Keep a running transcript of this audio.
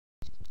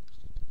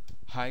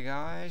Hi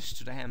guys,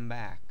 today I'm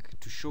back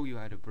to show you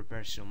how to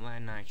prepare some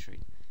lead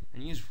nitrate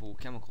and useful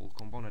chemical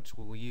components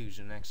we will use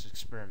in next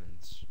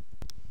experiments.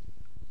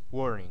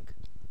 Warning: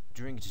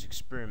 during this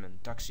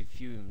experiment, toxic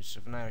fumes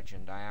of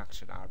nitrogen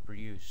dioxide are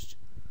produced.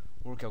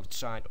 Work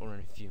outside or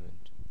in a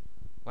fumant.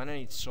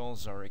 Lead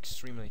salts are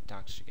extremely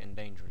toxic and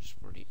dangerous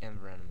for the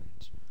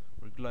environment.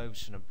 Wear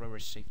gloves and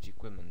appropriate safety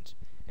equipment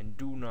and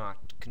do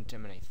not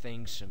contaminate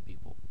things and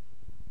people.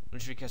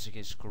 Nitric acid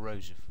is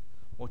corrosive.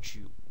 Watch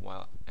you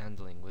while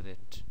handling with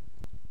it.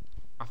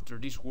 After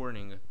this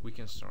warning, we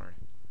can start.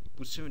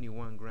 Put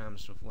 71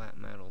 grams of lead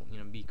metal in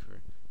a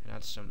beaker and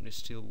add some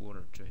distilled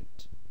water to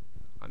it.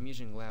 I'm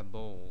using lead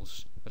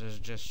bowls, but I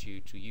suggest you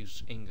to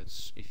use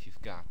ingots if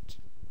you've got.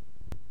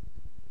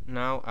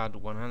 Now add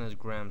 100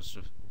 grams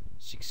of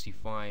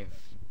 65%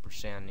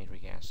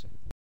 nitric acid.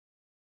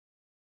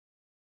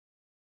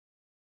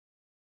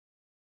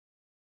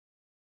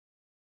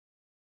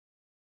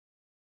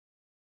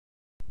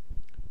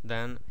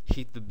 Then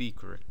heat the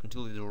beaker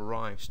until it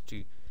arrives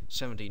to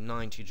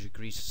 70-90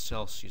 degrees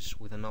Celsius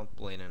with an hot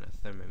plate and a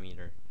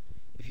thermometer.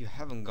 If you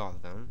haven't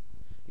got them,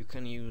 you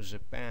can use a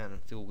pan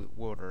filled with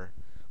water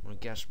on a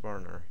gas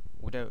burner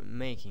without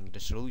making the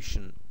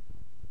solution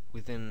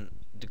within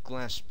the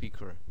glass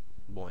beaker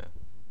boil.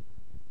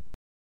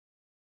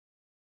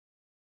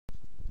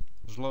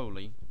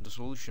 Slowly, the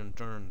solution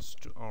turns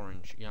to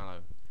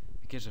orange-yellow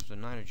because of the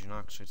nitrogen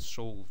oxide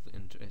solved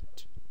into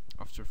it.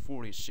 After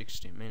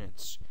 40-60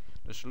 minutes,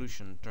 the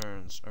solution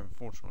turns,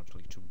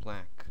 unfortunately, to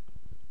black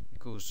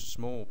because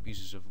small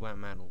pieces of lead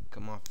metal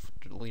come off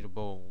the little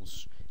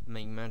bowls and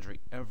make magic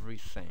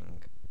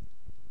everything.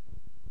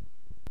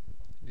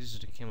 This is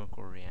the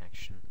chemical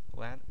reaction.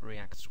 Lead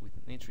reacts with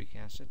nitric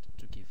acid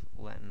to give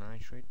lead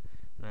nitrate,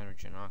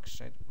 nitrogen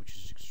oxide, which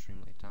is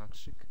extremely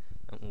toxic,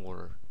 and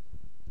water.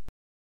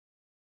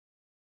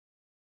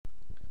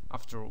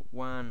 After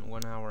one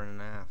hour and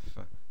a half,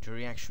 the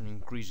reaction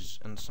increases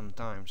and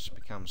sometimes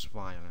becomes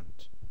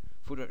violent.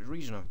 For that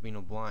reason, I've been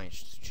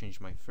obliged to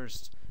change my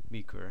first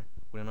beaker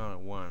with another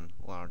one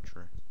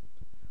larger.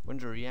 When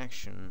the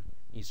reaction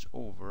is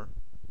over,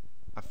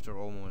 after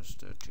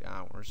almost 2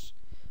 hours,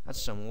 add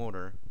some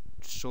water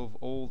to dissolve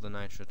all the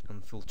nitrate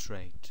and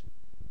filtrate.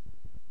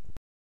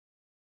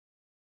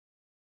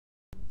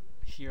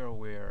 Here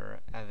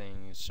we're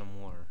adding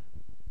some water.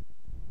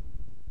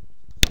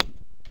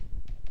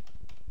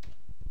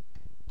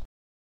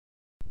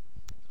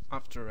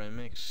 After I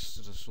mix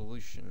the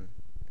solution,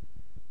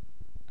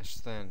 I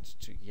stand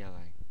to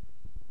yellow.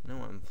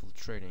 Now I'm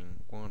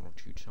filtrating 1 or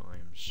 2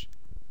 times.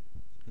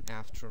 And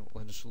after,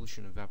 let the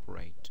solution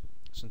evaporate.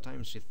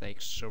 Sometimes it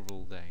takes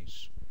several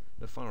days.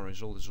 The final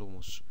result is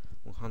almost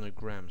 100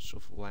 grams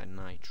of lead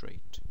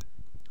nitrate.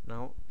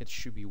 Now it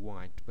should be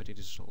white, but it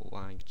is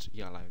light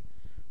yellow,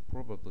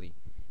 probably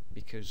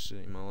because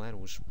in my lead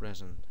was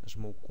present a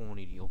small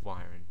quantity of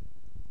iron.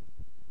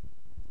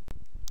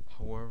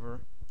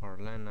 However, our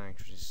lead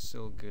nitrate is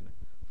still good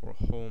for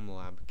home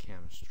lab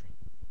chemistry.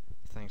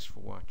 Thanks for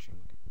watching.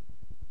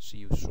 See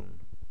you soon.